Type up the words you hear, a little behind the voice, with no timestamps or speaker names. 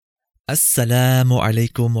Assalamu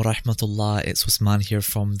alaikum wa rahmatullah. It's Usman here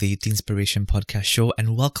from the Inspiration Podcast Show,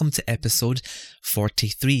 and welcome to episode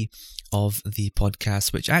 43 of the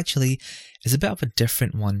podcast, which actually is a bit of a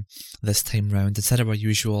different one this time round. Instead of our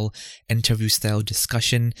usual interview style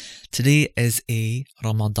discussion, today is a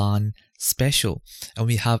Ramadan special, and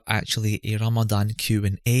we have actually a Ramadan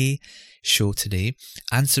Q&A show today,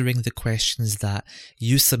 answering the questions that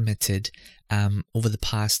you submitted over the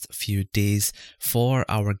past few days for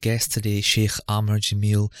our guest today, Shaykh Amer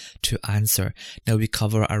Jamil, to answer. Now, we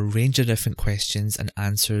cover a range of different questions and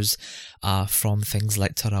answers from things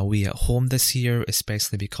like Taraweeh at home this year,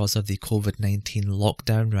 especially because of the COVID-19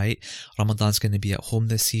 lockdown, right? Ramadan's going to be at home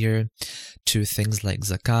this year, to things like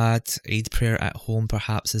Zakat, Eid prayer at home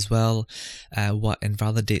perhaps as well, what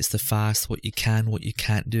invalidates the fast, what you can, what you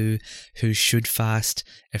can't do, who should fast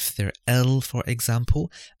if they're ill, for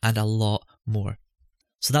example, and a lot more.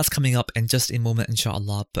 So that's coming up in just a moment,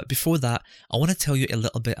 inshallah. But before that, I want to tell you a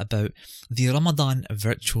little bit about the Ramadan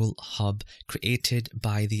Virtual Hub created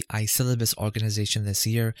by the iSyllabus organization this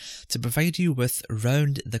year to provide you with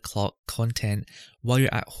round-the-clock content while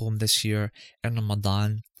you're at home this year in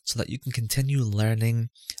Ramadan, so that you can continue learning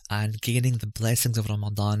and gaining the blessings of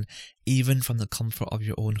Ramadan even from the comfort of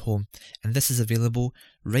your own home. And this is available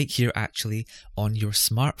right here actually on your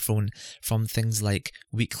smartphone, from things like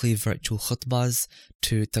weekly virtual khutbahs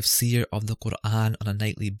to tafsir of the Quran on a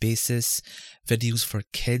nightly basis, videos for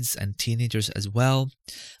kids and teenagers as well,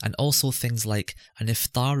 and also things like an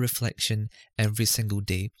iftar reflection every single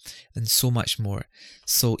day, and so much more.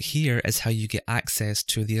 So here is how you get access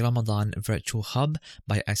to the Ramadan Virtual Hub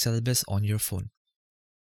by iSyllabus on your phone.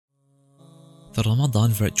 The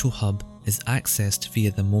Ramadan Virtual Hub is accessed via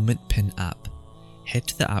the Moment Pin app. Head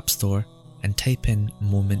to the App Store and type in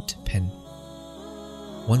Moment Pin.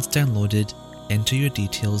 Once downloaded, enter your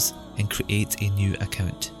details and create a new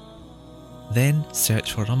account. Then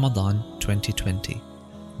search for Ramadan 2020.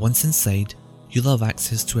 Once inside, you'll have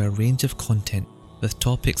access to a range of content with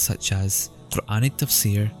topics such as Quranic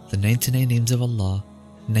tafsir, the 99 names of Allah,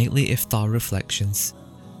 nightly iftar reflections,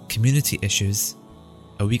 community issues,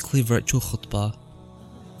 a weekly virtual khutbah,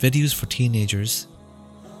 videos for teenagers,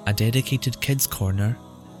 a dedicated kids corner,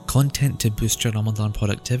 content to boost your Ramadan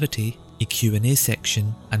productivity, a Q&A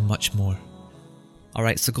section, and much more.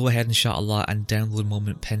 Alright, so go ahead inshallah and download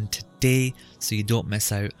Moment Pin today so you don't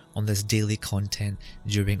miss out on this daily content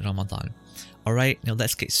during Ramadan. Alright, now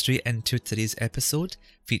let's get straight into today's episode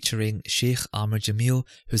featuring Shaykh Amer Jamil,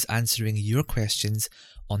 who's answering your questions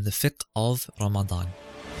on the Fiqh of Ramadan.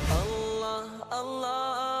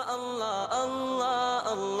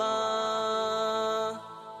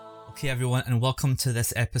 Okay everyone, and welcome to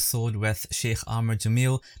this episode with Shaykh Amer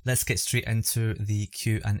Jamil. Let's get straight into the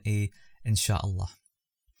Q&A, inshallah.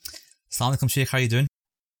 Assalamu alaikum, Shaykh, how are you doing?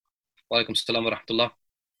 Wa alaikum salam wa rahmatullah.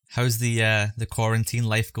 How's the quarantine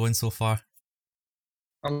life going so far?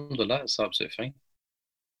 Alhamdulillah, it's absolutely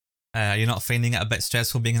You're fine. not finding it a bit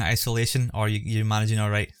stressful being in isolation, or you're managing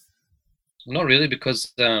alright? Not really,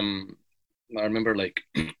 because I remember like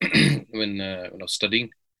when I was studying,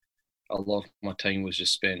 a lot of my time was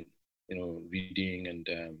just spent, reading and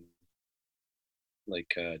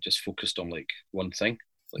just focused on like one thing,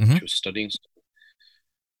 which was studying. So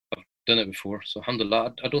I've done it before, so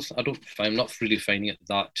alhamdulillah, I'm not really finding it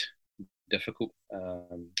that difficult.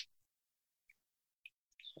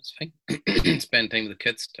 It's fine. Spend time with the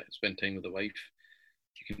kids, spend time with the wife.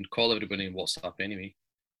 You can call everybody on WhatsApp anyway,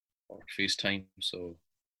 or FaceTime. So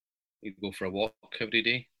you go for a walk every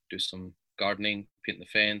day, do some gardening, paint the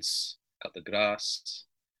fence, cut the grass.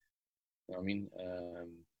 You know what I mean?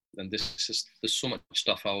 And there's so much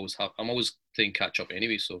stuff I always have. I'm always playing catch up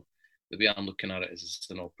anyway. So the way I'm looking at it is it's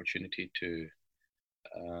an opportunity to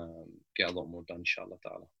get a lot more done, inshallah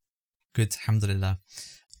ta'ala. Good, alhamdulillah.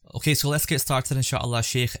 Okay, so let's get started, inshallah,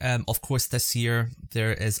 Shaykh. Of course, this year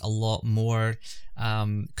there is a lot more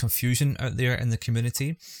confusion out there in the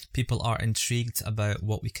community. People are intrigued about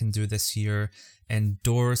what we can do this year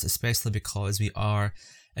indoors, especially because we are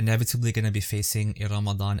inevitably going to be facing a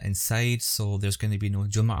Ramadan inside. So there's going to be no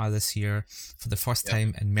Jum'ah this year. For the first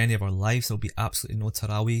time in many of our lives, there'll be absolutely no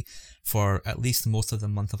Taraweeh for at least most of the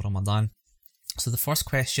month of Ramadan. So the first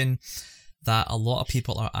question that a lot of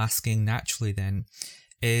people are asking naturally then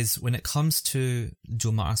is, when it comes to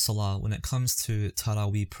Jum'ah Salah, when it comes to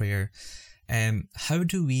Taraweeh prayer, how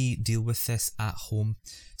do we deal with this at home?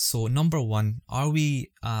 So number one, can we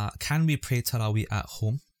pray Taraweeh at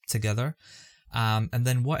home together? And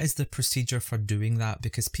then what is the procedure for doing that?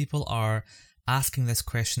 Because people are asking this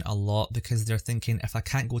question a lot because they're thinking, if I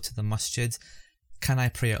can't go to the masjid, can I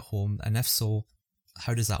pray at home? And if so,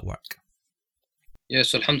 how does that work?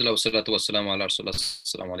 Yes, alhamdulillah, wassalatu wassalamu ala rasulullah,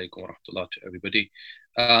 assalamu alaikum wa rahmatullah to everybody.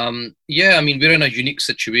 Yeah, I mean, we're in a unique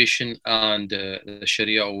situation, and the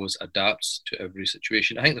Sharia always adapts to every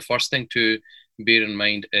situation. I think the first thing to bear in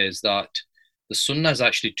mind is that the sunnah is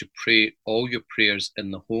actually to pray all your prayers in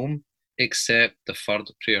the home except the fard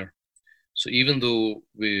prayer. So even though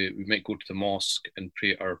we might go to the mosque and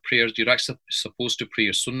pray our prayers, you're actually supposed to pray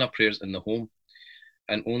your sunnah prayers in the home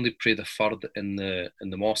and only pray the fard in the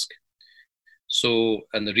mosque. So,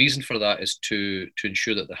 and the reason for that is to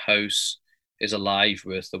ensure that the house is alive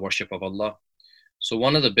with the worship of Allah. So,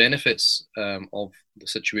 one of the benefits of the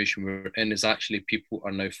situation we're in is actually people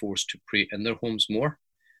are now forced to pray in their homes more.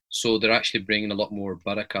 So, they're actually bringing a lot more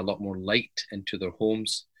barakah, a lot more light into their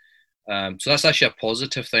homes. So, that's actually a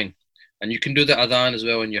positive thing. And you can do the adhan as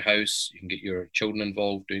well in your house. You can get your children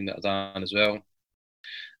involved doing the adhan as well.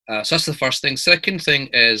 So, that's the first thing. Second thing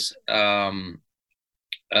is,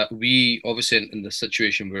 we obviously in the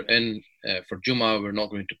situation we're in for Jummah, we're not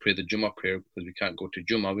going to pray the Jummah prayer because we can't go to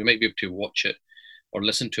Jummah. We might be able to watch it or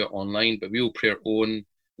listen to it online, but we will pray our own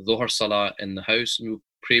Dhuhr Salah in the house. And we'll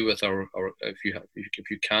pray with our if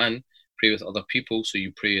you can pray with other people, so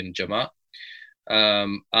you pray in Jamaat.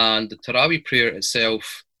 And the Taraweeh prayer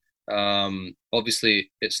itself, obviously,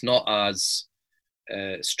 it's not as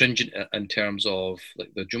stringent in terms of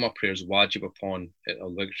like the Jummah prayer is wajib upon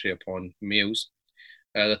obligatory upon males.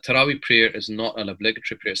 The Taraweeh prayer is not an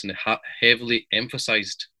obligatory prayer, it's a heavily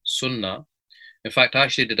emphasized sunnah. In fact, I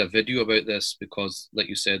actually did a video about this because, like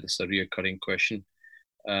you said, this is a recurring question.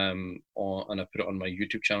 And I put it on my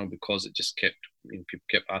YouTube channel because it just kept, people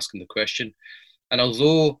kept asking the question. And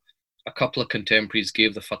although a couple of contemporaries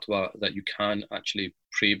gave the fatwa that you can actually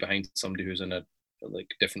pray behind somebody who's in a like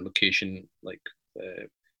different location, like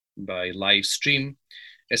by live stream,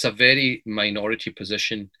 it's a very minority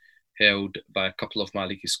position held by a couple of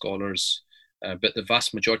Maliki scholars, but the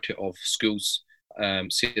vast majority of schools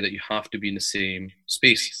say that you have to be in the same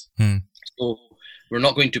space. So we're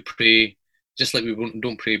not going to pray, just like we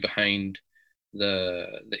don't pray behind the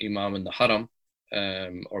imam in the haram,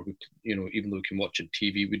 or even though we can watch it on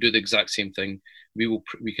TV, we do the exact same thing.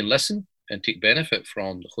 We can listen and take benefit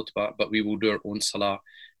from the khutbah, but we will do our own salah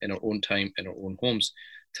in our own time in our own homes.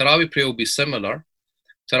 Taraweeh prayer will be similar.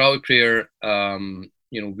 Taraweeh prayer,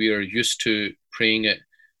 we are used to praying it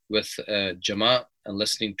with Jamaat and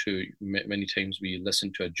listening to, many times we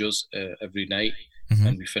listen to a juz every night,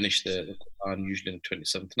 and we finish the Quran usually on the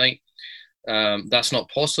 27th night. That's not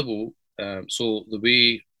possible. So the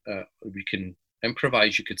way we can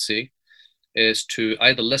improvise, you could say, is to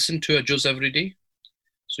either listen to a juz every day.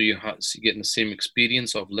 So you're getting the same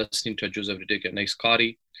experience of listening to a juz every day, get a nice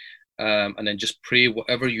qari, and then just pray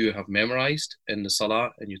whatever you have memorized in the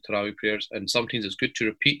salah and your Taraweeh prayers. And sometimes it's good to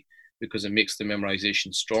repeat because it makes the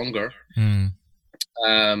memorization stronger. In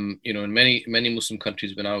many Muslim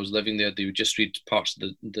countries, when I was living there, they would just read parts of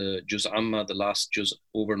the Juz Amma, the last Juz,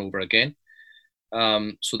 over and over again.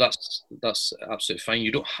 So that's absolutely fine.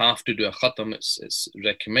 You don't have to do a khatam. It's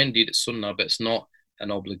recommended, it's sunnah, but it's not an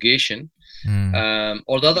obligation.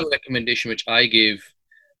 Or the other recommendation which I gave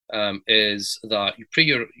is that you pray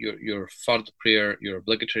your fard prayer, your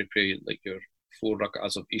obligatory prayer, like your 4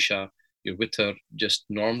 rak'ahs of Isha, your witr, just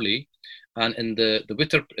normally. And in the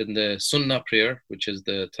witr, in the sunnah prayer, which is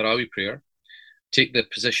the Taraweeh prayer, take the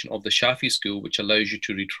position of the Shafi school, which allows you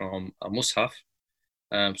to read from a mushaf.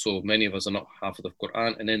 So many of us are not half of the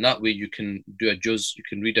Quran. And in that way, you can do a juz, you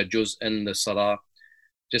can read a juz in the salah,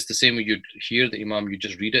 just the same way you'd hear the imam, you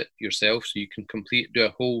just read it yourself. So you can do a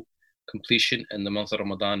whole completion in the month of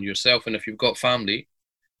Ramadan yourself. And if you've got family,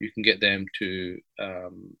 you can get them to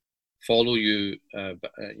follow you,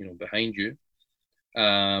 behind you.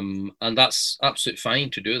 And that's absolutely fine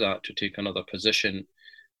to do that, to take another position,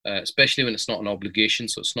 especially when it's not an obligation,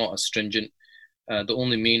 so it's not as stringent. The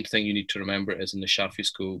only main thing you need to remember is in the Shafi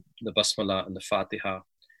school, the Basmala and the Fatiha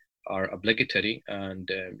are obligatory, and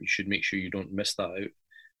you should make sure you don't miss that out.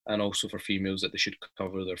 And also for females, that they should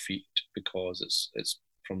cover their feet because it's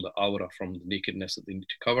from the aura, from the nakedness that they need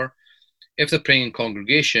to cover. If they're praying in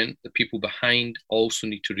congregation, the people behind also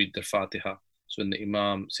need to read their Fatiha. So when the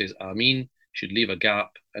Imam says Ameen, should leave a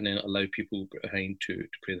gap and then allow people behind to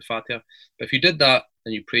pray the Fatiha. But if you did that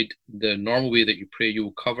and you prayed the normal way that you pray, you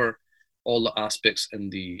will cover all the aspects in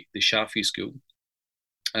the Shafi school.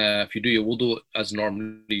 If you do your wudu as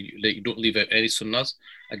normally, like you don't leave out any sunnahs,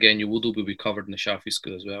 again, your wudu will be covered in the Shafi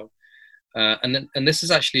school as well. And this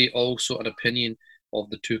is actually also an opinion of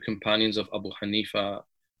the two companions of Abu Hanifa,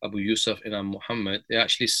 Abu Yusuf and Imam Muhammad. They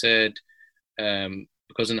actually said,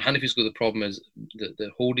 because in the Hanafi school, the problem is the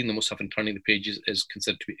holding the mushaf and turning the pages is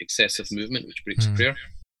considered to be excessive movement, which breaks prayer.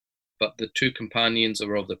 But the two companions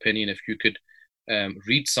were of the opinion if you could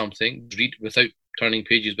read without turning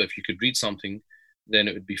pages, but if you could read something, then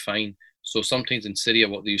it would be fine. So sometimes in Syria,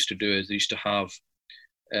 what they used to do is they used to have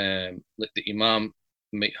like the Imam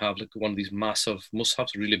might have like one of these massive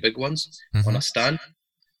mushafs, really big ones, on a stand,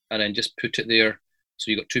 and then just put it there. So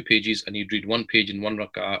you got 2 pages, and you'd read 1 page in one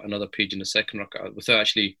rak'ah, another page in the second rak'ah, without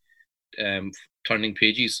actually turning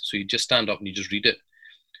pages. So you just stand up and you just read it.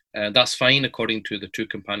 That's fine according to the two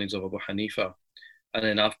companions of Abu Hanifa. And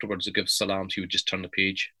then afterwards, he gives salams, he would just turn the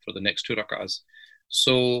page for the next 2 rak'ahs.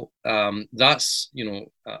 So that's,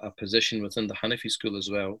 a position within the Hanafi school as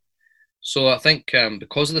well. So I think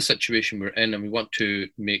because of the situation we're in, and we want to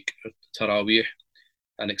make Taraweeh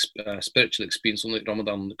an spiritual experience only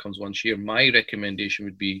Ramadan that comes once a year, my recommendation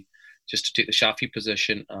would be just to take the Shafi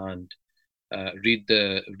position and read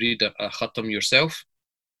a khatam yourself,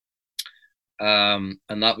 and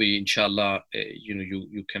that way, inshallah,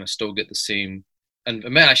 you kind of still get the same, and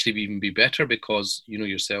it might actually even be better because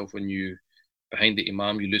yourself, when you behind the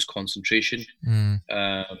imam, you lose concentration, kind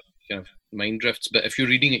of mind drifts. But if you're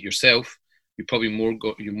reading it yourself, you're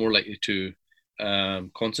more likely to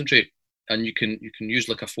concentrate. And you can use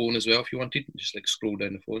like a phone as well if you wanted, just like scroll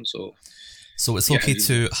down the phone. So it's okay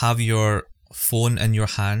to have your phone in your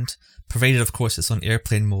hand, provided of course it's on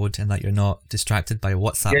airplane mode and that you're not distracted by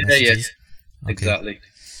WhatsApp messages. Okay. Exactly.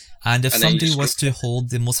 And if somebody was to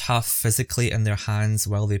hold the mushaf physically in their hands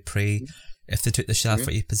while they pray, if they took the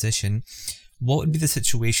Shafi'i position, what would be the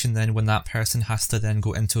situation then when that person has to then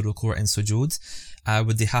go into ruku' and sujood?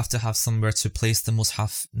 Would they have to have somewhere to place the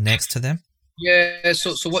mushaf next to them? Yeah,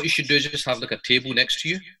 so what you should do is just have like a table next to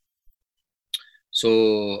you.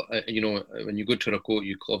 So, when you go to ruku',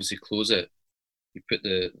 you obviously close it. You put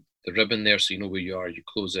the ribbon there so you know where you are. You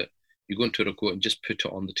close it. You go into ruku' and just put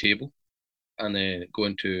it on the table. And then go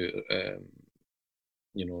into,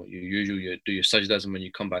 you do your sajdas, and when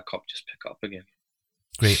you come back up, just pick up again.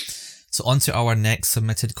 Great. So on to our next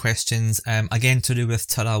submitted questions, again to do with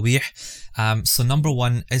Taraweeh. So number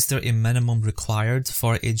 1, is there a minimum required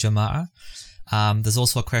for a jama'ah? There's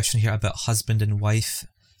also a question here about husband and wife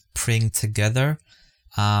praying together,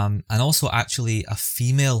 and also actually a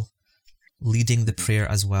female leading the prayer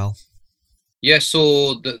as well. Yeah,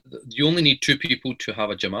 so you only need 2 people to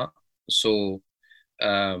have a jama'ah. So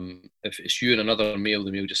if it's you and another male,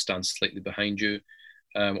 the male just stands slightly behind you.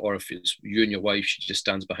 Or if it's you and your wife, she just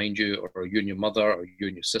stands behind you, or you and your mother, or you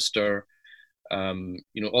and your sister.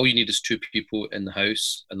 All you need is 2 people in the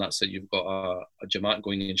house, and that's it. You've got a jamaat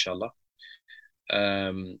going, inshallah.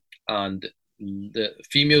 And the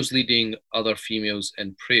females leading other females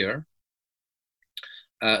in prayer,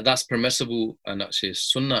 that's permissible, and actually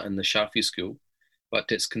is sunnah in the Shafi school,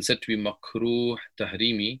 but it's considered to be makruh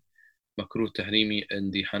tahrimi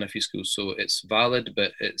in the Hanafi school. So it's valid,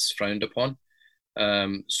 but it's frowned upon.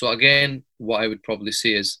 So again, what I would probably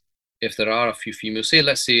say is, if there are a few females,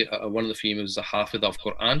 let's say one of the females is a hafidh of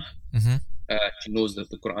Quran, she knows the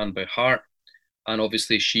Quran by heart, and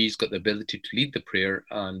obviously she's got the ability to lead the prayer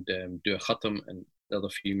and do a khatam, and the other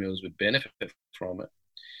females would benefit from it.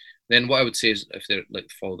 Then what I would say is, if they're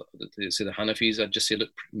like say the Hanafis, I'd just say,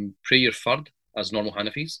 look, pray your fard as normal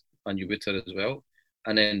Hanafis, and you witr as well,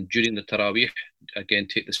 and then during the Taraweeh, again,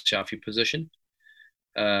 take the Shafi position.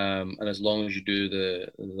 And as long as you do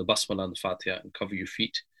the basmala and the fatiha and cover your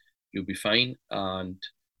feet, you'll be fine. And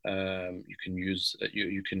you can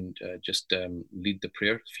just lead the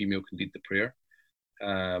prayer. The female can lead the prayer,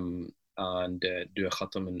 and do a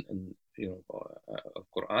khatam of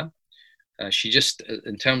Quran. She just,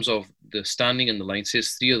 in terms of the standing in the line,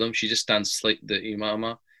 says 3 of them. She just stands the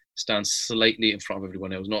imama stands slightly in front of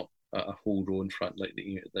everyone else, not a whole row in front like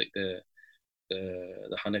the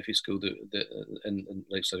Hanafi school,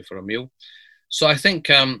 for a male. So I think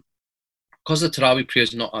because the Tarawih prayer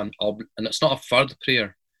is not and it's not a fard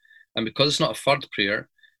prayer, and because it's not a fard prayer,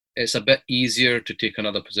 it's a bit easier to take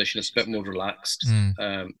another position. It's a bit more relaxed.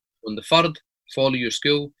 On the fard, follow your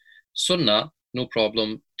school. Sunnah, no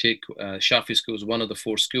problem. Take Shafi school is one of the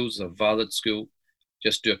 4 schools, a valid school.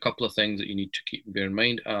 Just do a couple of things that you need to bear in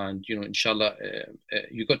mind, and inshallah,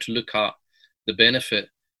 you've got to look at the benefit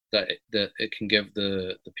that it can give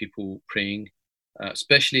the people praying,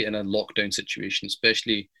 especially in a lockdown situation,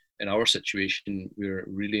 especially in our situation. We're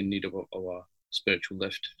really in need of a spiritual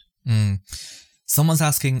lift. Someone's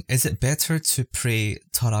asking, is it better to pray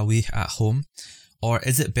Taraweeh at home, or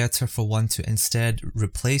is it better for one to instead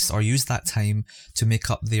replace or use that time to make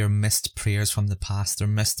up their missed prayers from the past, their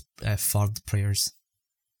missed fard prayers?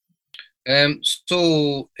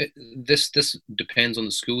 So this depends on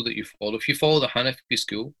the school that you follow. If you follow the Hanafi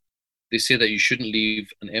school, they say that you shouldn't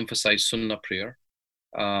leave an emphasized sunnah prayer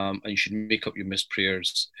and you should make up your missed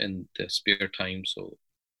prayers in the spare time. So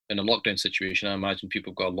in a lockdown situation, I imagine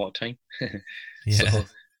people have got a lot of time. Yeah. So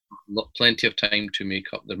plenty of time to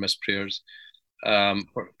make up their missed prayers.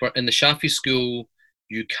 But in the Shafi school,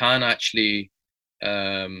 you can actually,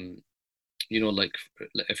 like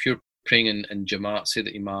if you're praying in Jamaat, say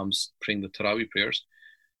the Imam's praying the Taraweeh prayers,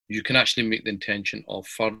 you can actually make the intention of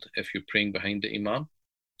Fard if you're praying behind the Imam.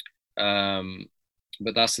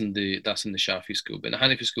 But that's in the Shafi school. But in the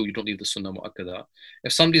Hanafi school, you don't need the Sunnah Mu'akkada.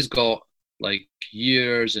 If somebody's got like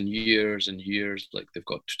years and years and years, like they've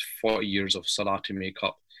got 40 years of Salah to make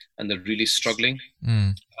up, and they're really struggling,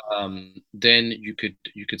 then you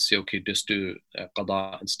could say, okay, just do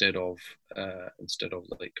qada instead of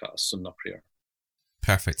like a Sunnah prayer.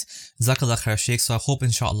 Perfect. Jazakallah khair, Shaykh. So I hope,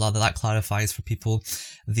 inshallah, that clarifies for people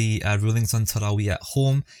the rulings on Taraweeh at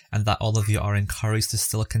home, and that all of you are encouraged to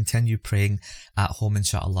still continue praying at home,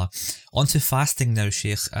 inshallah. On to fasting now,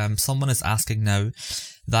 Shaykh. Someone is asking now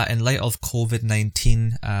that in light of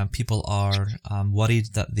Covid-19, people are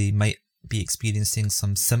worried that they might be experiencing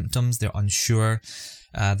some symptoms. They're unsure,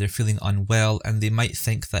 they're feeling unwell, and they might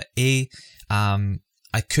think that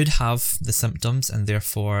I could have the symptoms and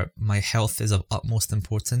therefore my health is of utmost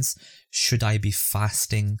importance. Should I be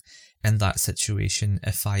fasting in that situation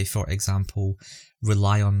if I, for example,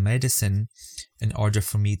 rely on medicine in order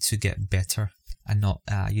for me to get better and not,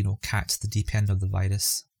 catch the deep end of the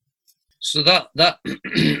virus? So that I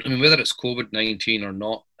mean, whether it's COVID-19 or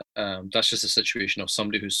not, that's just a situation of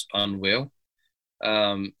somebody who's unwell.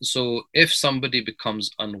 So if somebody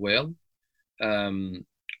becomes unwell,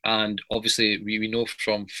 and obviously we know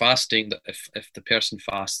from fasting that if the person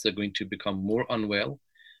fasts, they're going to become more unwell.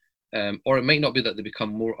 Or it might not be that they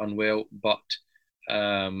become more unwell, but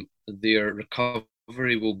their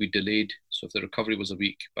recovery will be delayed. So if the recovery was a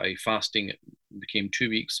week, by fasting it became 2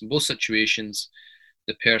 weeks. In both situations,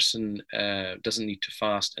 the person doesn't need to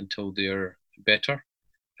fast until they're better.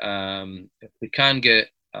 If they can get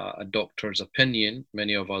a doctor's opinion,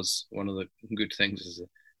 many of us, one of the good things is the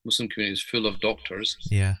Muslim community is full of doctors.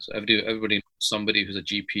 Yeah. So everybody knows somebody who's a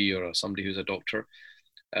GP or somebody who's a doctor.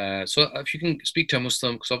 So if you can speak to a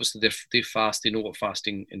Muslim, because obviously they fast, they know what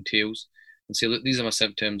fasting entails, and say, look, these are my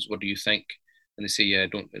symptoms, what do you think? And they say, yeah,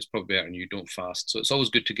 it's probably better and you don't fast. So it's always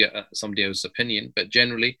good to get somebody else's opinion. But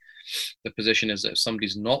generally, the position is that if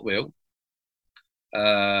somebody's not well,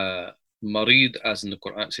 marid, as in the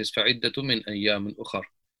Quran says, فَعِدَّةٌ مِّنْ أَيَّامٍ أُخَرٍ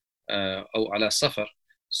أو على سفر.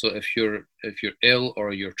 So if you're ill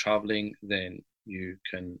or you're traveling, then you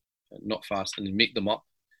can not fast and make them up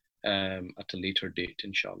at a later date,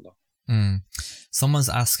 inshallah. Someone's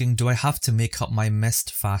asking, do I have to make up my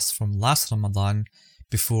missed fast from last Ramadan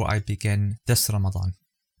before I begin this Ramadan?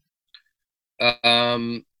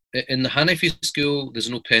 In the Hanafi school, there's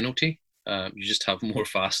no penalty. You just have more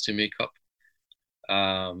fast to make up.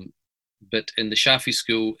 But in the Shafi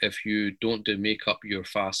school, if you don't make up your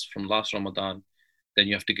fast from last Ramadan, then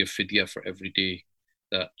you have to give fidya for every day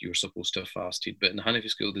that you're supposed to have fasted. But in the Hanafi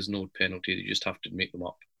school, there's no penalty. You just have to make them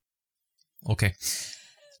up. Okay.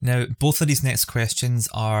 Now, both of these next questions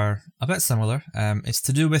are a bit similar. It's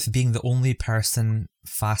to do with being the only person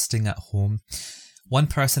fasting at home. One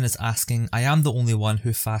person is asking, I am the only one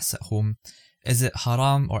who fasts at home. Is it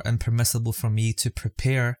haram or impermissible for me to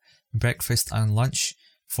prepare breakfast and lunch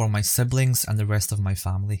for my siblings and the rest of my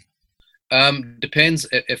family? Depends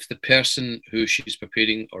if the person who she's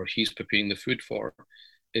preparing or he's preparing the food for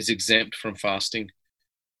is exempt from fasting.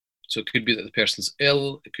 So it could be that the person's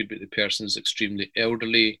ill. It could be the person's extremely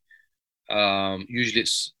elderly. Usually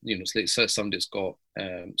it's like somebody that's got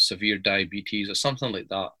severe diabetes or something like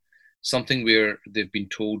that. Something where they've been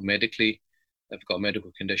told medically they've got a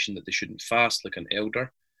medical condition that they shouldn't fast, like an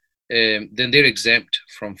elder. Then they're exempt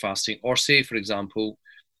from fasting. Or say, for example,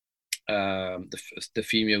 the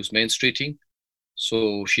female's menstruating,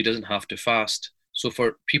 so she doesn't have to fast. So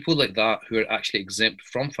for people like that who are actually exempt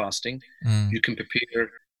from fasting, you can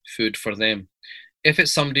prepare food for them. If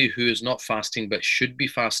it's somebody who is not fasting but should be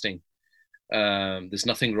fasting, there's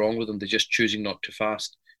nothing wrong with them, they're just choosing not to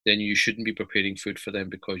fast, then you shouldn't be preparing food for them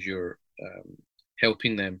because you're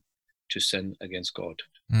helping them to sin against God.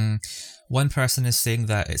 One person is saying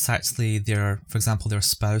that it's actually for example, their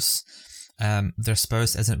spouse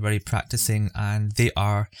isn't very practicing, and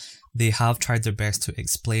they have tried their best to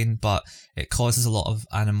explain, but it causes a lot of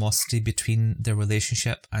animosity between their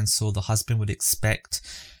relationship, and so the husband would expect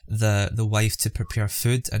the wife to prepare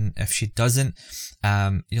food, and if she doesn't,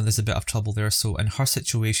 there's a bit of trouble there. So in her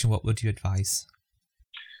situation, what would you advise?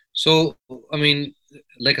 So, I mean,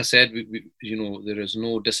 like I said, we there is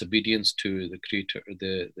no disobedience to the creator,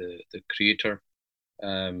 the creator.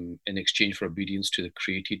 in exchange for obedience to the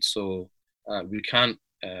created. So we can't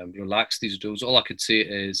relax these rules. All I could say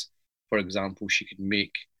is, for example, she could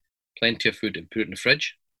make plenty of food and put it in the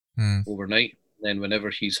fridge overnight. Then whenever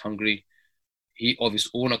he's hungry, he of his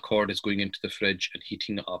own accord is going into the fridge and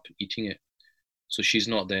heating it up and eating it. So she's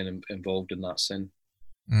not then involved in that sin.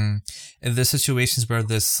 In the situations where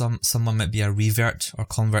there's someone might be a revert or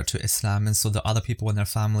convert to Islam, and so the other people in their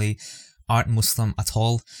family aren't Muslim at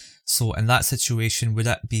all. So in that situation, would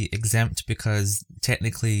that be exempt because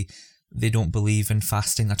technically they don't believe in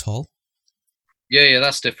fasting at all? Yeah,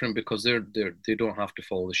 that's different because they don't have to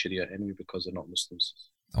follow the Sharia anyway because they're not Muslims.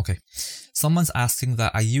 Okay. Someone's asking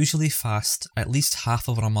that I usually fast at least half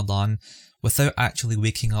of Ramadan without actually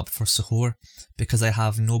waking up for suhoor because I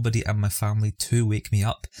have nobody in my family to wake me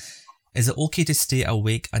up. Is it okay to stay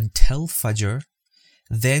awake until Fajr,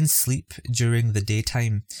 then sleep during the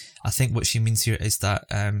daytime? I think what she means here is that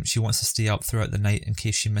she wants to stay up throughout the night in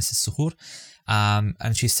case she misses suhoor.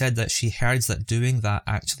 And she said that she heard that doing that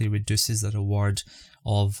actually reduces the reward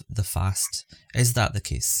of the fast. Is that the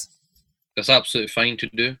case? That's absolutely fine to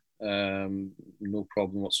do. No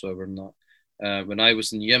problem whatsoever in that. When I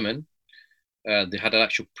was in Yemen, they had an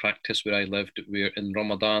actual practice where I lived where in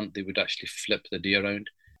Ramadan they would actually flip the day around.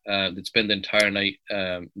 They'd spend the entire night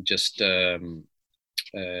just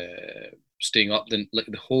staying up. Then like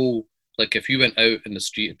the whole, like if you went out in the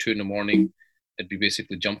street at 2 a.m, it'd be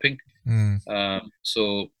basically jumping.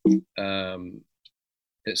 So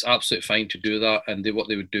it's absolutely fine to do that. And what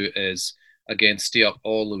they would do is, again, stay up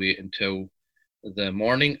all the way until the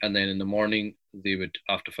morning, and then in the morning they would,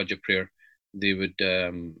 after Fajr prayer, they would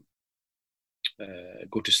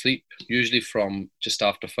go to sleep, usually from just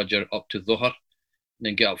after Fajr up to Dhuhr, and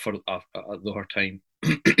then get up for at Dhuhr time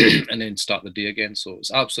and then start the day again. So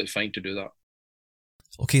it's absolutely fine to do that.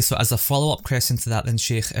 Okay, so as a follow-up question to that then,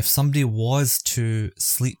 Shaykh, if somebody was to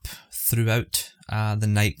sleep throughout the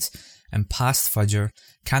night and past Fajr,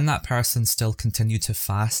 can that person still continue to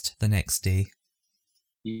fast the next day?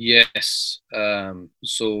 Yes. I mean,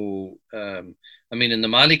 in the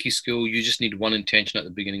Maliki school, you just need one intention at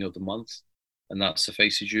the beginning of the month, and that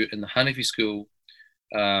suffices you. In the Hanafi school,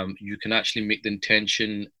 you can actually make the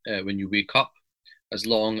intention when you wake up, as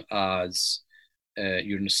long as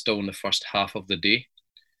you're still in the first half of the day.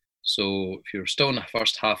 So if you're still in the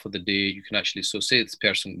first half of the day, you can actually, so say this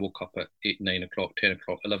person woke up at 8, 9 o'clock, 10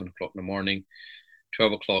 o'clock, 11 o'clock in the morning,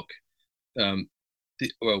 12 o'clock, but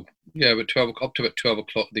 12 up to about 12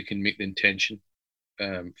 o'clock, they can make the intention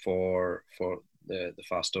for the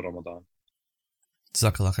fast of Ramadan.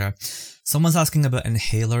 Jazakallah khair. Someone's asking about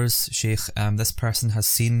inhalers, Shaykh. This person has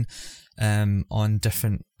seen on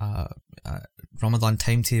different Ramadan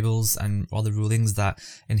timetables and other rulings that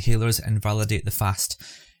inhalers invalidate the fast.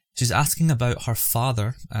 She's asking about her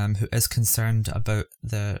father, who is concerned about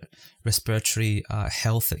the respiratory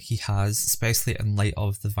health that he has, especially in light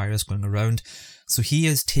of the virus going around. So he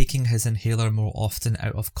is taking his inhaler more often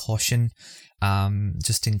out of caution,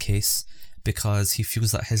 just in case, because he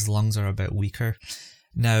feels that his lungs are a bit weaker.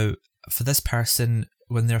 Now, for this person,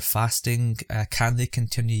 when they're fasting, can they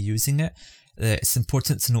continue using it? It's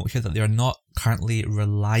important to note here that they are not currently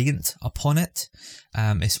reliant upon it.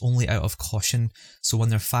 It's only out of caution. So when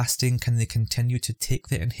they're fasting, can they continue to take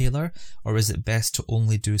the inhaler, or is it best to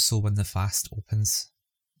only do so when the fast opens?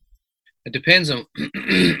 It depends on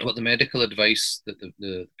what the medical advice that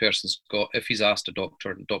the person's got. If he's asked a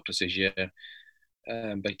doctor and the doctor says, yeah,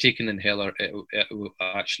 by taking the inhaler, it will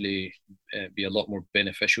actually be a lot more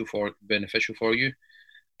beneficial for you.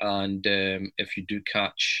 And if you do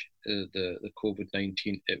catch the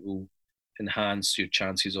COVID-19, it will enhance your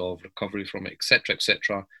chances of recovery from it, etc.,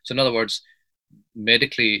 etc. So in other words,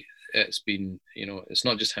 medically, it's been, it's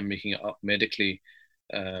not just him making it up. Medically,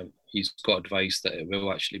 he's got advice that it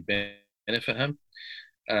will actually benefit him.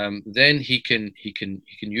 Then he can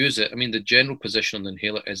use it. I mean, the general position on the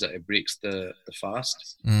inhaler is that it breaks the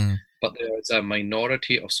fast, but there is a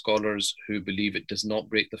minority of scholars who believe it does not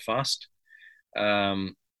break the fast.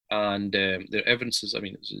 And their evidence is,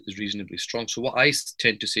 is reasonably strong. So what I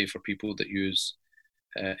tend to say for people that use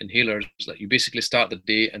inhalers is that you basically start the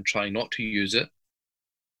day and try not to use it.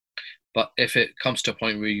 But if it comes to a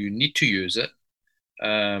point where you need to use it,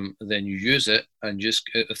 then you use it, and just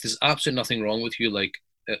if there's absolutely nothing wrong with you, like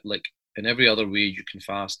in every other way you can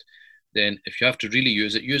fast, then if you have to really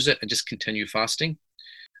use it and just continue fasting.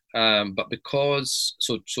 But because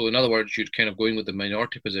so in other words, you're kind of going with the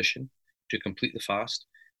minority position to complete the fast.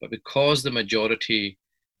 But because the majority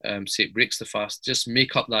say it breaks the fast, just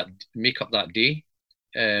make up that day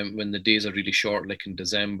when the days are really short, like in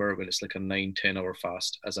December when it's like a 9-10 hour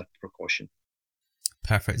fast as a precaution.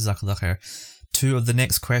 Perfect, Jazakallah khair. two of the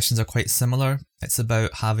next questions are quite similar. It's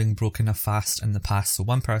about having broken a fast in the past. So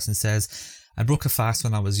one person says, I broke a fast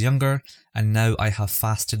when I was younger, and now I have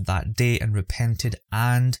fasted that day and repented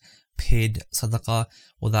and paid sadaqah.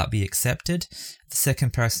 Will that be accepted? The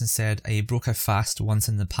second person said, I broke a fast once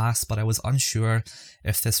in the past, but I was unsure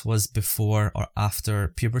if this was before or after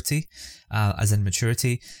puberty, as in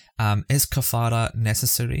maturity. Is kafara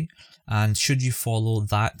necessary? And should you follow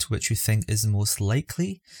that which you think is most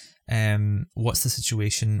likely? What's the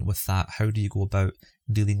situation with that? How do you go about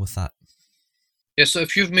dealing with that? Yeah, so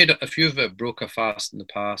if you've broke a fast in the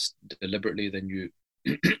past deliberately, then you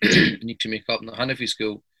need to make up. In the Hanafi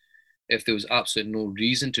school, if there was absolutely no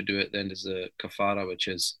reason to do it, then there's a kafara, which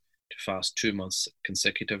is to fast 2 months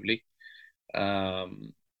consecutively.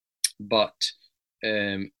 But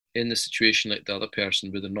in the situation like the other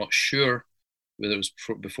person, where they're not sure whether it was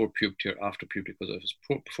before puberty or after puberty, because if it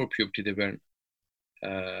was before puberty, they weren't.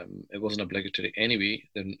 It wasn't obligatory anyway.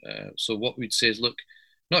 Then, so what we'd say is, look,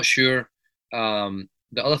 not sure.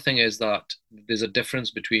 The other thing is that there's a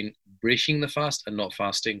difference between breaking the fast and not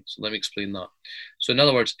fasting. So let me explain that. So in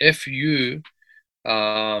other words, if you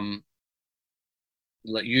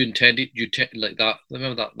like you intended, like that.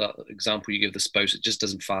 Remember that example you gave the spouse. It just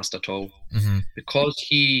doesn't fast at all, because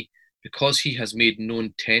he has made no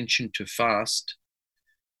intention to fast.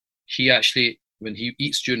 He actually, when he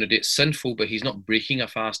eats during the day, it's sinful, but he's not breaking a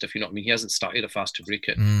fast. If you know what I mean, he hasn't started a fast to break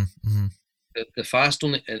it. The fast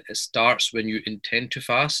only it starts when you intend to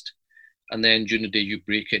fast, and then during the day you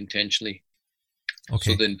break it intentionally.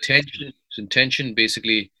 Okay. So the intention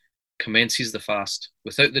basically commences the fast.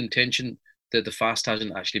 Without the intention, the fast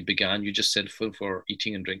hasn't actually began. You just sinful for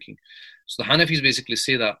eating and drinking. So the Hanafis basically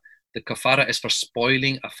say that the kafara is for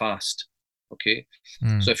spoiling a fast. Okay.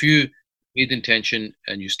 So if you made the intention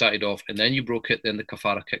and you started off and then you broke it, then the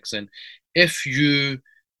kafara kicks in. If you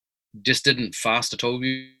just didn't fast at all,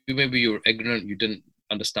 maybe you were ignorant, you didn't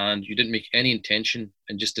understand, you didn't make any intention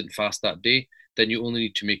and just didn't fast that day, then you only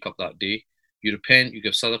need to make up that day. You repent, you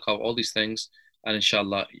give sadaqah, all these things, and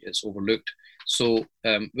inshallah it's overlooked. So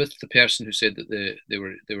with the person who said that they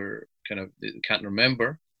were kind of, they can't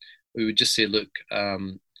remember, we would just say, look,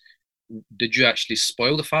 did you actually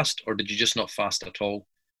spoil the fast, or did you just not fast at all?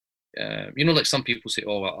 Like some people say,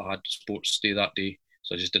 oh, I had sports day that day,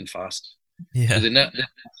 so I just didn't fast. Yeah. So they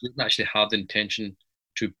didn't actually have the intention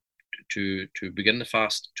to begin the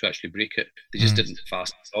fast, to actually break it. They just didn't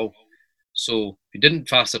fast at all. So if you didn't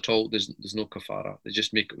fast at all, there's no kafara. You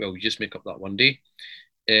just make up that one day.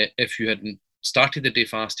 If you hadn't started the day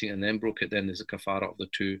fasting and then broke it, then there's a kafara of the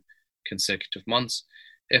 2 consecutive months.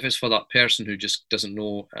 If it's for that person who just doesn't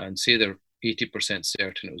know and say they're 80%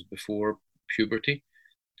 certain it was before puberty,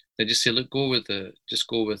 then just say, look, go with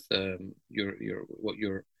what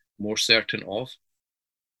you're more certain of.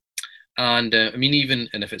 And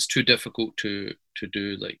and if it's too difficult to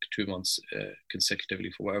do like 2 months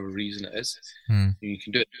consecutively for whatever reason it is, you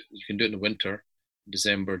can do it. You can do it in the winter,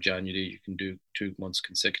 December, January. You can do 2 months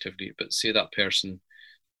consecutively. But say that person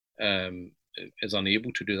is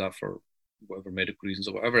unable to do that for whatever medical reasons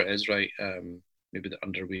or whatever it is, right? Maybe they're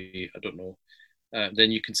underweight, I don't know.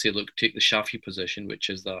 Then you can say, look, take the Shafi position, which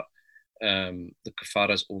is that the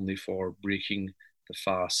kafara is only for breaking the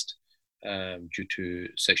fast due to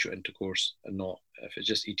sexual intercourse, and not if it's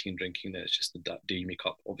just eating and drinking, then it's just that day you make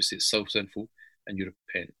up. Obviously it's self-sinful and you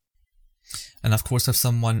repent. And of course, if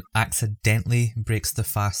someone accidentally breaks the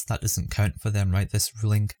fast, that doesn't count for them, right? This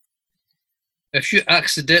ruling. If you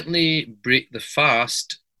accidentally break the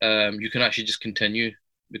fast, you can actually just continue,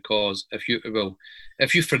 because if you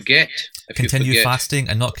forget, fasting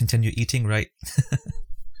and not continue eating, right?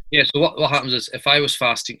 Yeah. So what happens is, if I was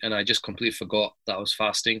fasting and I just completely forgot that I was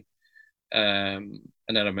fasting, and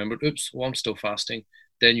I remembered, oops, well, I'm still fasting,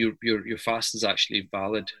 then your fast is actually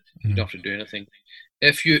valid. You don't have to do anything.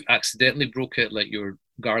 If you accidentally broke it, like you're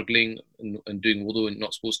gargling and doing wudu and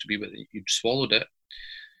not supposed to be, but you swallowed it,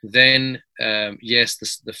 then yes,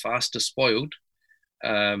 the fast is spoiled,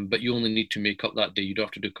 but you only need to make up that day. You don't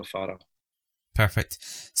have to do kafara. Perfect.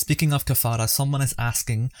 Speaking of kafara, someone is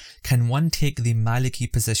asking, can one take the Maliki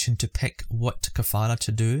position to pick what kafara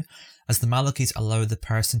to do, as the Malikis allow the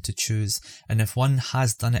person to choose, and if one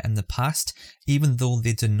has done it in the past, even though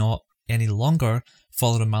they do not any longer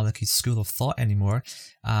follow the Maliki school of thought anymore,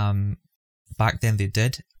 back then they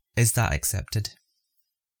did, is that accepted?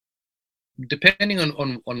 Depending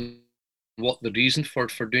on what the reason for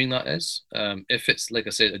doing that is. If it's, like I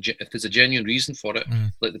said, if there's a genuine reason for it,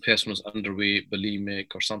 like the person was underweight, bulimic,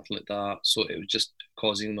 or something like that, so it was just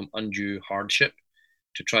causing them undue hardship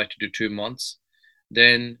to try to do 2 months,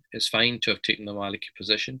 then it's fine to have taken the Maliki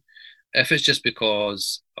position. If it's just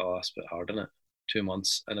because, oh, that's a bit hard, isn't it? 2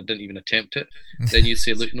 months and I didn't even attempt it, then you'd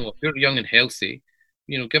say, look, no, if you're young and healthy,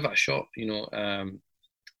 give it a shot.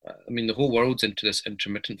 I mean, the whole world's into this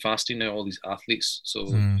intermittent fasting now, all these athletes. So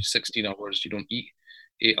 16 hours, you don't eat,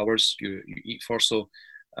 8 hours you eat for. So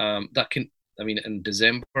that can, I mean, in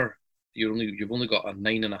December, you've only got a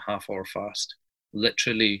 9.5 hour fast.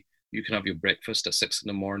 Literally, you can have your breakfast at 6 in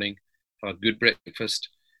the morning, have a good breakfast,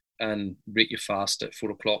 and break your fast at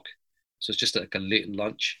 4 o'clock. So it's just like a late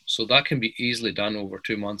lunch. So that can be easily done over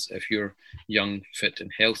 2 months if you're young, fit,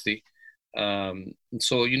 and healthy. And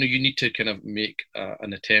so you need to kind of make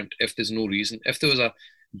an attempt if there's no reason. If there was a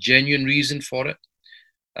genuine reason for it,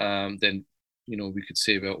 then we could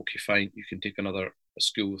say, well, okay, fine, you can take another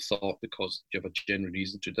school of thought because you have a genuine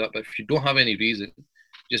reason to do that. But if you don't have any reason,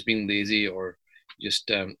 just being lazy or just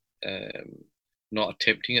not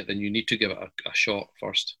attempting it, then you need to give it a shot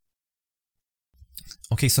first.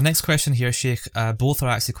 Okay, so next question here, Sheikh. Both are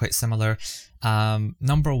actually quite similar.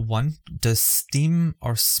 Number one, does steam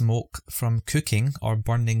or smoke from cooking or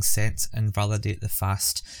burning scent invalidate the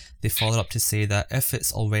fast? They follow up to say that if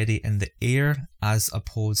it's already in the air as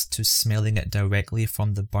opposed to smelling it directly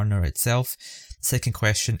from the burner itself. Second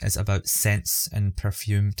question is about scents and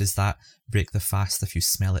perfume. Does that break the fast if you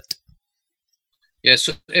smell it? Yeah,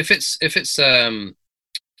 so if it's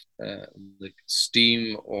like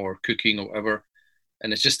steam or cooking or whatever,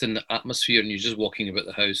 and it's just in the atmosphere and you're just walking about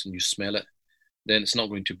the house and you smell it, then it's not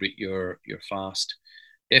going to break your fast.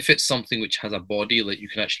 If it's something which has a body, like you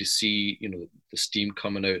can actually see, the steam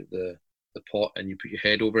coming out the pot and you put your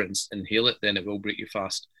head over it and inhale it, then it will break your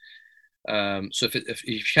fast. So if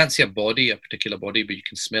you can't see a particular body, but you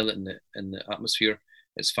can smell it in the atmosphere,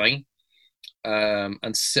 it's fine.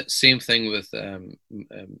 And same thing with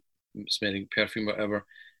smelling perfume, whatever.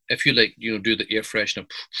 If you do the air freshener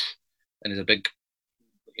and there's a big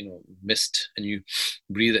mist and you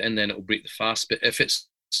breathe it in, then it will break the fast. But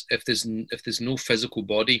if there's no physical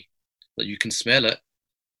body that you can smell it,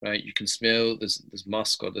 right? You can smell there's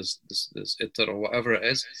musk or there's itar or whatever it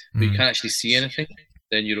is, but you can't actually see anything,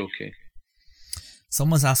 then you're okay.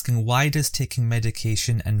 Someone's asking, why does taking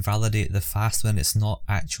medication invalidate the fast when it's not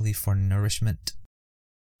actually for nourishment?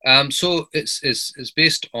 So it's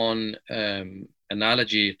based on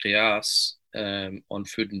analogy, qiyas, on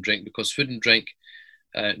food and drink, because food and drink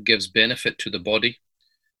gives benefit to the body,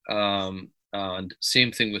 and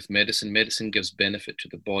same thing with medicine. Medicine gives benefit to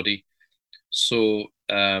the body. So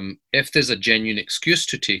if there's a genuine excuse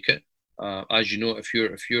to take it, as you know, if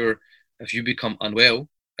you become unwell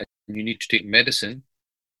and you need to take medicine,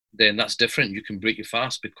 then that's different. You can break your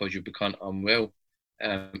fast because you become unwell.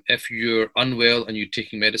 If you're unwell and you're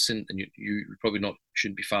taking medicine, and you probably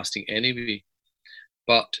shouldn't be fasting anyway.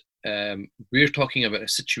 But we're talking about a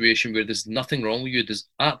situation where there's nothing wrong with you. There's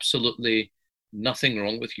absolutely nothing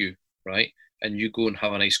wrong with you, right? And you go and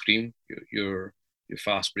have an ice cream, your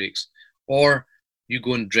fast breaks. Or you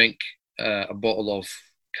go and drink a bottle of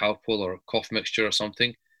Calpol or cough mixture or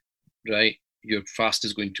something, right? Your fast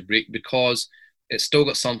is going to break because it's still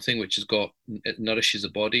got something which it nourishes the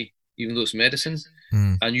body, even though it's medicine,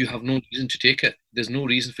 and you have no reason to take it. There's no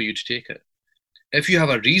reason for you to take it. If you have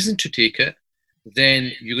a reason to take it,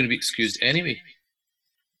 then you're going to be excused anyway.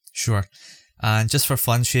 Sure. And just for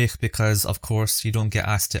fun, Sheikh, because of course you don't get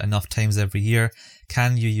asked it enough times every year,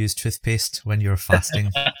 can you use toothpaste when you're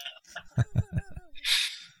fasting?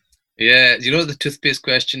 Yeah, the toothpaste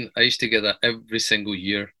question? I used to get that every single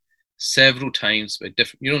year, several times by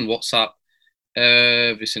different, on WhatsApp,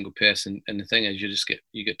 every single person. And the thing is,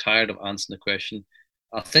 you get tired of answering the question.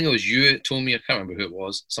 I think it was you that told me, I can't remember who it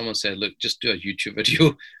was. Someone said, look, just do a YouTube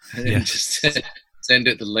video and then just send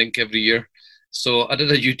out the link every year. So I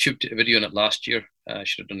did a YouTube video on it last year. I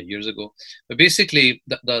should have done it years ago. But basically,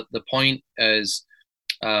 the point is,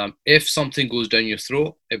 if something goes down your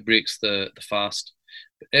throat, it breaks the fast.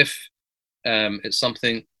 But if it's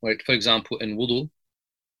something like, for example, in wudu,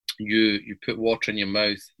 you put water in your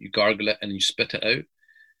mouth, you gargle it, and you spit it out.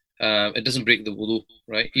 It doesn't break the wudu,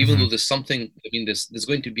 right? Even though there's something, there's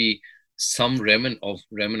going to be some remnant of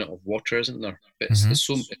water, isn't there? But it's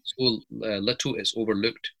so little, it's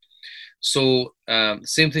overlooked. So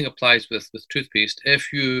same thing applies with toothpaste.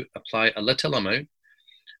 If you apply a little amount,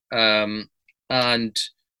 and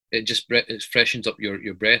it freshens up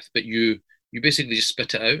your breath, but you basically just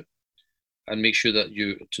spit it out and make sure that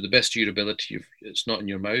to the best of your ability, it's not in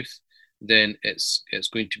your mouth, then it's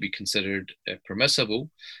going to be considered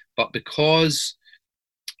permissible. But because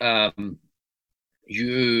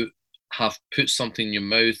you have put something in your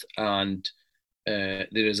mouth and there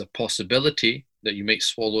is a possibility that you might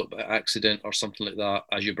swallow it by accident or something like that,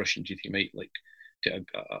 as you're brushing teeth, you might take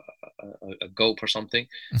a gulp or something.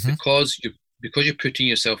 Because because you're putting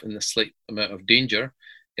yourself in the slight amount of danger,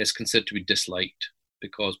 it's considered to be disliked,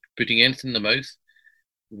 because putting anything in the mouth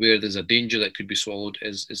where there's a danger that could be swallowed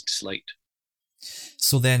is disliked.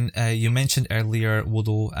 So then you mentioned earlier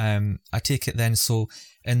wudu. I take it then, so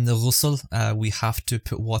in the ghusl, we have to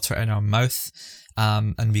put water in our mouth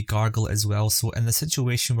and we gargle as well. So in the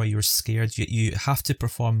situation where you're scared, you have to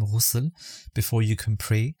perform ghusl before you can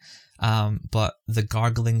pray. But the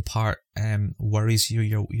gargling part worries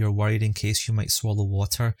you. You're worried in case you might swallow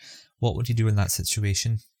water. What would you do in that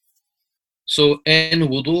situation? So in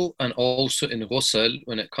wudu and also in ghusl,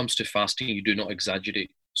 when it comes to fasting, you do not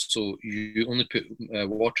exaggerate. So you only put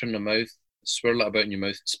water in the mouth, swirl it about in your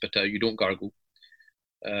mouth, spit it out. You don't gargle.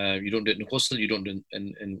 You don't do it in ghusl, you don't do it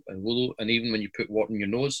in wudu. And even when you put water in your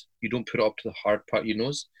nose, you don't put it up to the hard part of your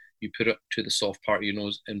nose. You put it to the soft part of your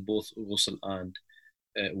nose in both ghusl and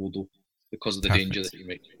wudu, because of the Perfect. danger that you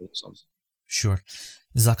might face on. Sure.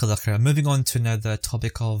 Jazakallah khair. Moving on to now the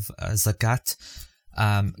topic of zakat.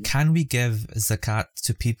 Can we give zakat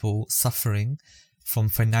to people suffering from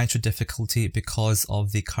financial difficulty because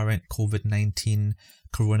of the current COVID-19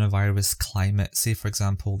 coronavirus climate? Say, for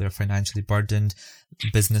example, they're financially burdened,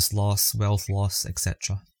 business loss, wealth loss,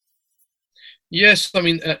 etc. Yes, I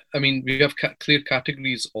mean, we have clear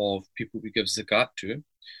categories of people we give zakat to.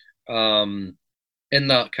 In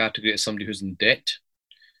that category is somebody who's in debt.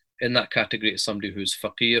 In that category is somebody who's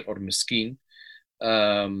faqir or miskeen.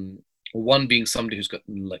 One being somebody who's got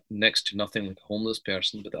like next to nothing, like a homeless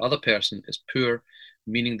person, but the other person is poor,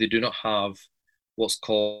 meaning they do not have what's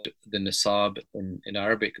called the nisab in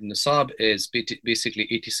Arabic. Nisab is basically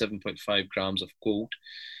 87.5 grams of gold.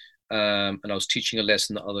 And I was teaching a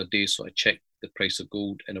lesson the other day, so I checked the price of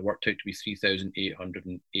gold and it worked out to be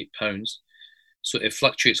 £3,808. So it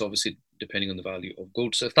fluctuates obviously depending on the value of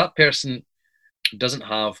gold. So if that person doesn't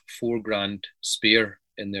have £4,000 spare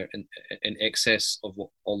in their in excess of what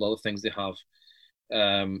all the other things they have,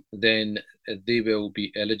 then they will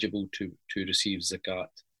be eligible to receive zakat.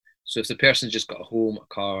 So if the person's just got a home, a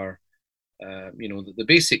car, the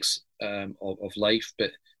basics of life,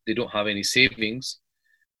 but they don't have any savings,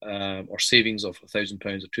 or savings of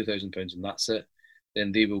 £1,000 or £2,000, and that's it,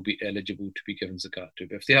 then they will be eligible to be given zakat to.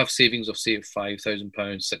 But if they have savings of say £5,000,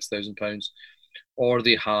 £6,000, or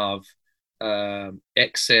they have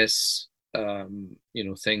excess,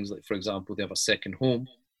 things like, for example, they have a second home,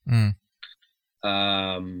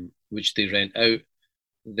 which they rent out,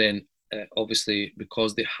 then obviously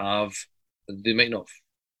because they might not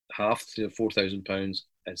have £4,000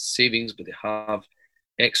 as savings, but they have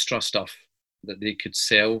extra stuff that they could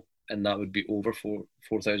sell, and that would be over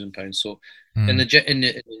 £4,000. So in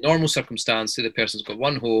the normal circumstance, say the person's got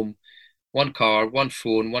one home, one car, one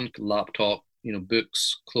phone, one laptop,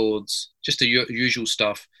 books, clothes, just the usual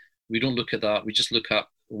stuff. We don't look at that. We just look at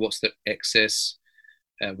what's the excess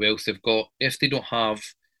wealth they've got. If they don't have,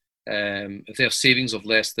 if they have savings of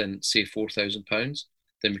less than say £4,000,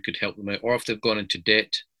 then we could help them out. Or if they've gone into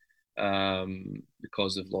debt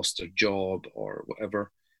because they've lost their job or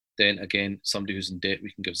whatever, then again, somebody who's in debt,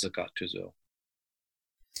 we can give zakat to as well.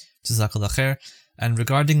 Jazakallah khair. And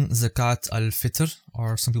regarding zakat al-fitr,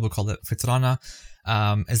 or some people call it fitrana,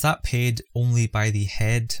 is that paid only by the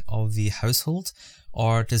head of the household,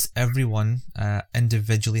 or does everyone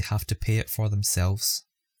individually have to pay it for themselves?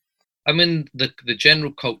 I mean, the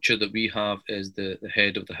general culture that we have is the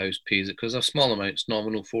head of the house pays it, because a small amount, it's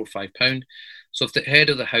nominal, £4 or £5. So if the head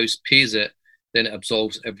of the house pays it, then it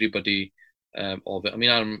absolves everybody of it. I mean,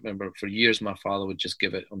 I remember for years my father would just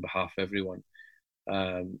give it on behalf of everyone.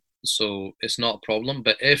 So it's not a problem.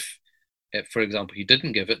 But if, for example, he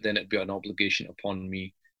didn't give it, then it'd be an obligation upon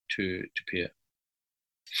me to pay it.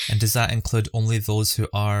 And does that include only those who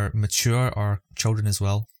are mature, or children as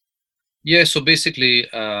well? Yeah, so basically,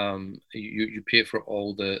 you pay for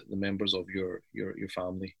all the members of your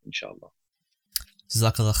family, inshallah.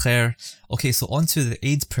 Jazakallah khair. Okay, so on to the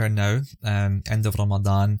Eid prayer now, end of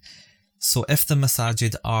Ramadan. So if the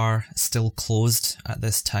masajid are still closed at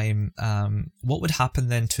this time, what would happen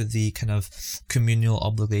then to the kind of communal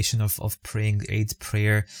obligation of praying the Eid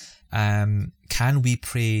prayer? Can we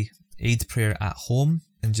pray Eid prayer at home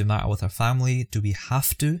in Jama'ah with our family? Do we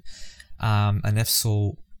have to? And if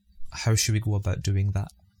so, how should we go about doing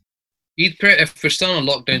that? Eid prayer, if we're still in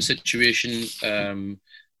a lockdown situation,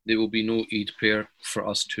 there will be no Eid prayer for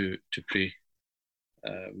us to pray.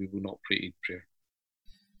 We will not pray Eid prayer.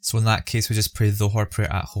 So in that case, we just pray the Dhuhr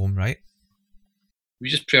prayer at home, right? We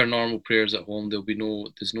just pray our normal prayers at home.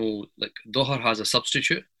 There's no, like, Dhuhr has a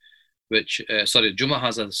substitute, Jummah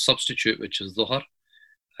has a substitute, which is Dhuhr.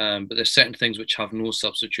 But there's certain things which have no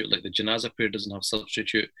substitute, like the Janazah prayer doesn't have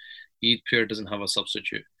substitute, Eid prayer doesn't have a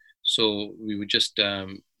substitute. So we would just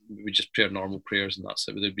pray our normal prayers, and that's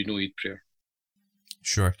it. There'd be no Eid prayer.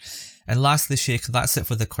 Sure. And lastly, Shaykh, that's it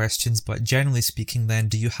for the questions. But generally speaking, then,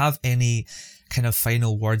 do you have any kind of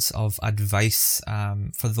final words of advice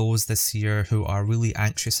for those this year who are really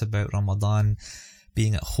anxious about Ramadan,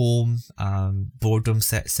 being at home, boredom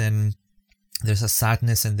sets in, there's a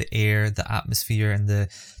sadness in the air, the atmosphere, and the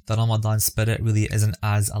Ramadan spirit really isn't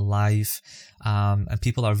as alive. And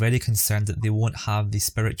people are very concerned that they won't have the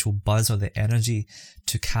spiritual buzz or the energy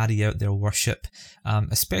to carry out their worship,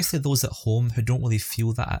 especially those at home who don't really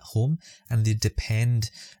feel that at home, and they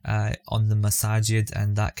depend on the masajid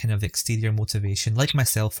and that kind of exterior motivation. Like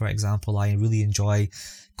myself, for example, I really enjoy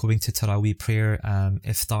going to Taraweeh prayer,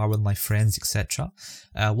 iftar with my friends, etc.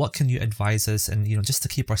 What can you advise us, and just to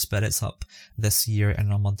keep our spirits up this year in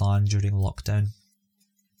Ramadan during lockdown?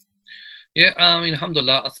 Yeah, I mean,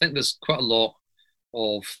 alhamdulillah, I think there's quite a lot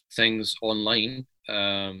of things online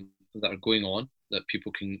that are going on that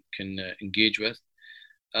people can engage with,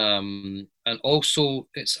 and also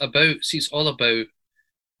it's all about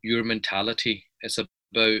your mentality. It's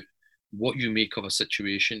about what you make of a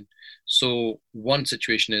situation. So one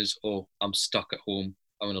situation is, oh, I'm stuck at home,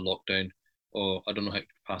 I'm in a lockdown, or I don't know how to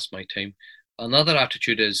pass my time. Another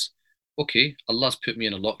attitude is, okay, Allah's put me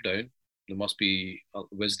in a lockdown. There must be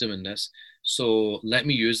wisdom in this. So let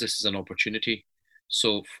me use this as an opportunity.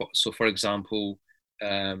 So for example,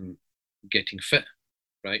 getting fit,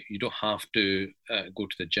 right? You don't have to go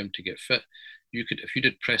to the gym to get fit. You could, if you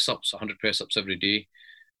did press ups, 100 press ups every day,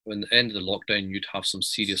 when the end of the lockdown, you'd have some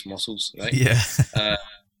serious muscles, right? Yeah.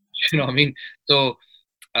 You know what I mean? So,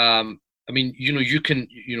 I mean, you can,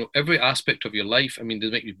 every aspect of your life. I mean, there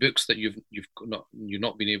might be books that you've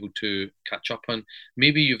not been able to catch up on.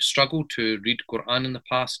 Maybe you've struggled to read Quran in the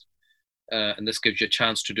past, and this gives you a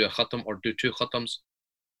chance to do a khatam or do two khatams.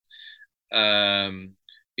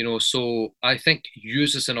 So I think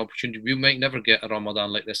use this as an opportunity. We might never get a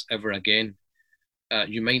Ramadan like this ever again.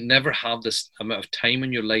 You might never have this amount of time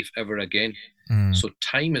in your life ever again. So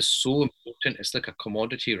time is so important. It's like a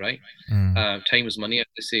commodity, right? Time is money, I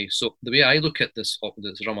have to say. So the way I look at this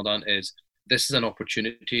Ramadan is, this is an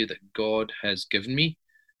opportunity that God has given me.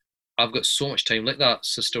 I've got so much time. Like that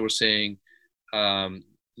sister was saying,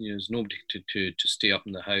 there's nobody to stay up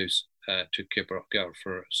in the house to get her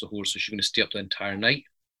for suhoor, so she's going to stay up the entire night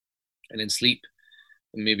and then sleep,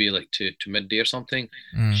 maybe like to midday or something.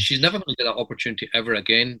 She's never going to get that opportunity ever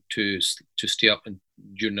again to stay up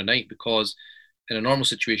during the night, because in a normal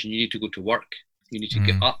situation you need to go to work, you need to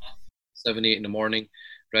get up 7, 8 in the morning,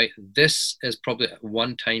 right? This is probably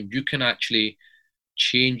one time you can actually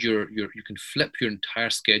change you can flip your entire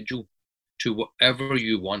schedule to whatever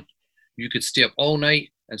you want. You could stay up all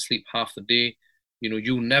night and sleep half the day.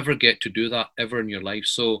 You'll never get to do that ever in your life.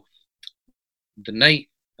 So the night,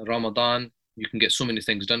 Ramadan, you can get so many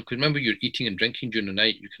things done. Because remember, you're eating and drinking during the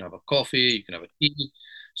night. You can have a coffee, you can have a tea.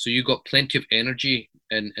 So you got plenty of energy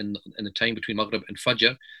in the time between Maghrib and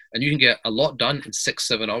Fajr, and you can get a lot done in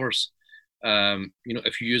 6-7 hours.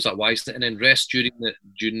 If you use that wisely, and then rest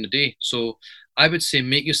during the day. So I would say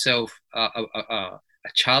make yourself a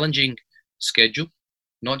challenging schedule,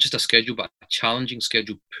 not just a schedule, but a challenging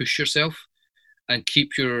schedule. Push yourself and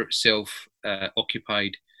keep yourself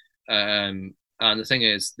occupied. And the thing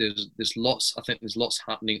is, there's lots. I think there's lots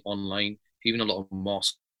happening online. Even a lot of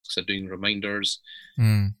mosques are doing reminders.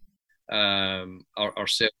 Our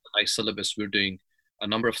self-high syllabus, we're doing a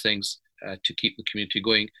number of things to keep the community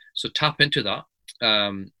going. So tap into that,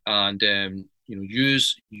 and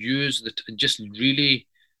use just really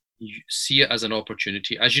see it as an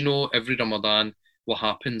opportunity. As you know, every Ramadan, what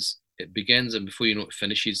happens? It begins, and before you know it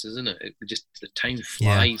finishes, isn't it? The time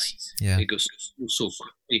flies. Yeah. It goes so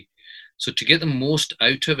quickly. So to get the most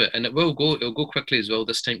out of it, and it'll go quickly as well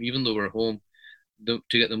this time, even though we're home. To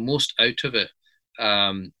get the most out of it,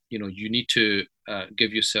 you need to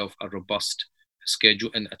give yourself a robust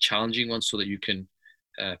schedule and a challenging one, so that you can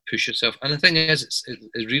push yourself. And the thing is,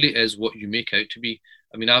 it really is what you make out to be.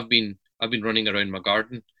 I mean, I've been running around my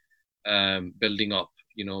garden, building up,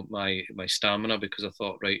 my stamina, because I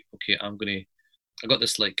thought, right, okay, I got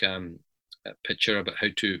this like picture about how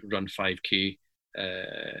to run 5K.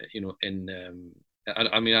 I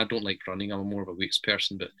mean, I don't like running. I'm more of a weights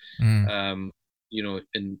person, but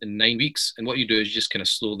in 9 weeks. And what you do is you just kind of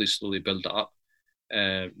slowly build it up.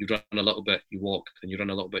 You run a little bit, you walk, and you run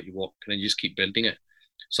a little bit, you walk, and then you just keep building it.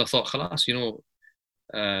 So I thought, khalas,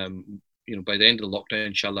 by the end of the lockdown,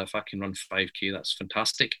 inshallah, if I can run 5K, that's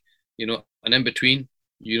fantastic. And in between,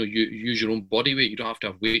 you use your own body weight. You don't have to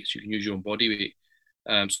have weights. You can use your own body weight.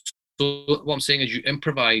 So what I'm saying is, you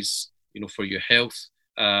improvise, for your health,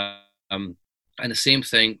 and And the same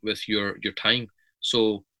thing with your time.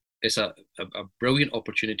 So it's a brilliant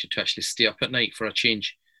opportunity to actually stay up at night for a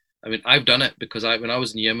change. I mean, I've done it because when I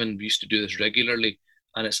was in Yemen, we used to do this regularly,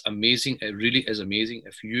 and it's amazing. It really is amazing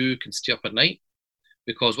if you can stay up at night,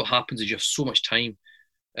 because what happens is you have so much time.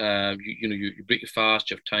 You break your fast,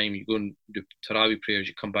 you have time, you go and do Tarawih prayers,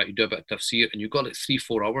 you come back, you do a bit of tafsir, and you've got like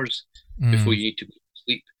 3-4 hours before you need to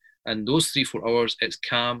sleep. And those 3-4 hours, it's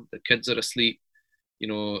calm, the kids are asleep,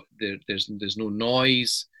 there's no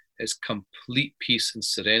noise, it's complete peace and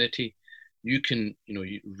serenity. You can,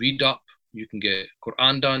 you read up, you can get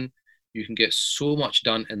Quran done, you can get so much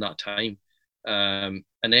done in that time. And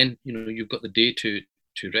then, you've got the day to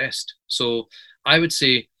rest. So I would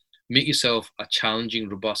say, make yourself a challenging,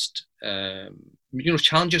 robust,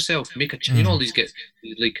 challenge yourself, make a, all these get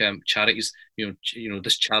like charities,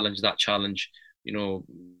 this challenge, that challenge,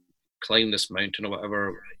 climb this mountain or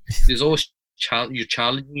whatever. There's always you're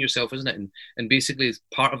challenging yourself, isn't it? And basically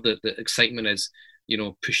part of the excitement is,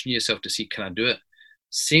 pushing yourself to see, can I do it?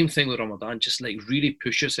 Same thing with Ramadan, just like really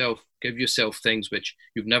push yourself, give yourself things which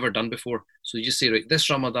you've never done before. So you just say, right, this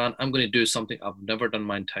Ramadan, I'm going to do something I've never done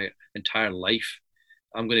my entire life.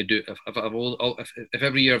 I'm going to do, if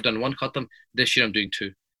every year I've done 1 khatam, this year I'm doing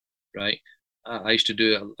 2, right? I used to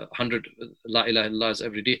do 100 La ilaha illahs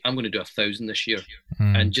every day. I'm going to do 1,000 this year.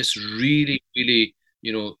 And just really, really,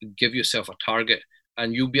 give yourself a target,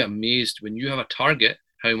 and you'll be amazed when you have a target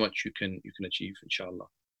how much you can achieve, inshallah.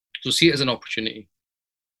 So see it as an opportunity.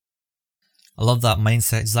 I love that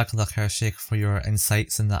mindset. Jazakallah khair, Shaykh, for your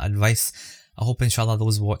insights and that advice. I hope, inshallah,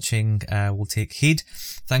 those watching will take heed.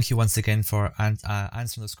 Thank you once again for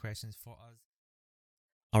answering those questions for us.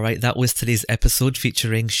 Alright, that was today's episode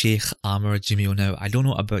featuring Shaykh Amer Jamil. Now, I don't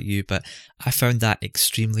know about you, but I found that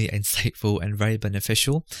extremely insightful and very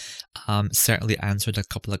beneficial. Certainly answered a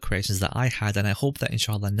couple of questions that I had, and I hope that,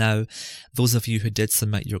 inshallah, now those of you who did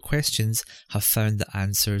submit your questions have found the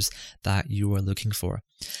answers that you were looking for.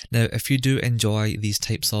 Now, if you do enjoy these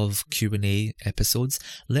types of Q&A episodes,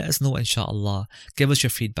 let us know, inshallah. Give us your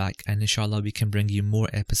feedback, and inshallah we can bring you more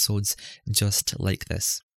episodes just like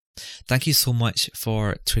this. Thank you so much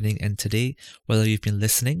for tuning in today, whether you've been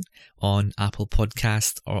listening on Apple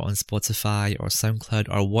Podcast or on Spotify or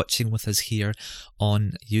SoundCloud, or watching with us here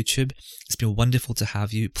on YouTube. It's been wonderful to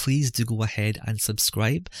have you. Please do go ahead and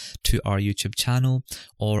subscribe to our YouTube channel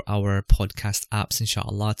or our podcast apps,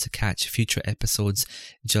 inshallah, to catch future episodes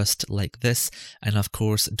just like this. And of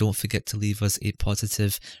course, don't forget to leave us a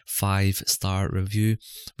positive 5-star review.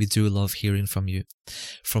 We do love hearing from you.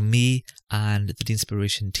 From me and the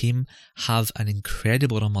Inspiration team, have an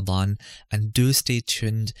incredible Ramadan, and do stay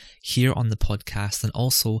tuned here on the podcast and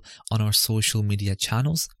also on our social media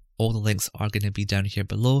channels. All the links are going to be down here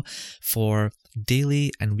below for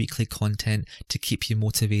daily and weekly content to keep you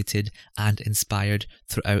motivated and inspired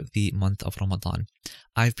throughout the month of Ramadan.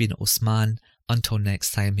 I've been Osman. Until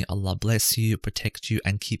next time, may Allah bless you, protect you,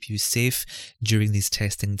 and keep you safe during these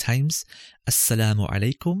testing times. Assalamu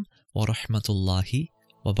alaikum wa rahmatullahi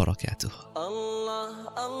wa barakatuh.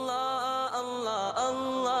 Allah, Allah, Allah,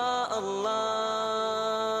 Allah.